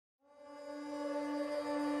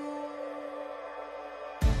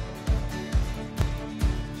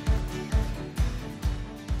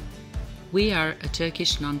We are a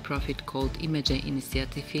Turkish non-profit called İmece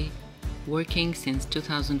Inisiyatifi, working since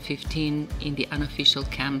 2015 in the unofficial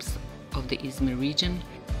camps of the Izmir region.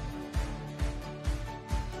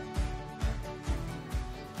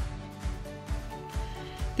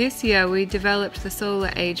 This year we developed the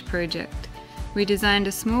Solar Age project. We designed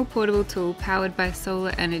a small portable tool powered by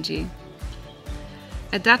solar energy.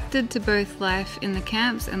 Adapted to both life in the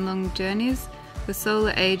camps and long journeys, the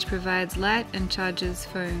Solar Age provides light and charges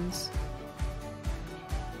phones.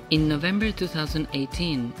 In November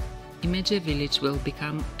 2018, Imece Village will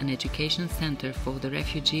become an education center for the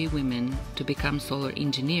refugee women to become solar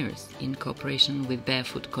engineers in cooperation with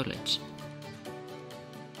Barefoot College.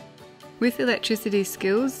 With electricity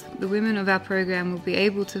skills, the women of our program will be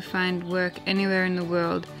able to find work anywhere in the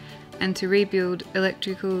world and to rebuild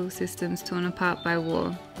electrical systems torn apart by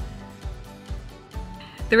war.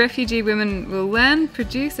 The refugee women will learn,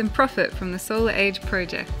 produce and profit from the Solar Age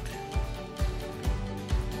project.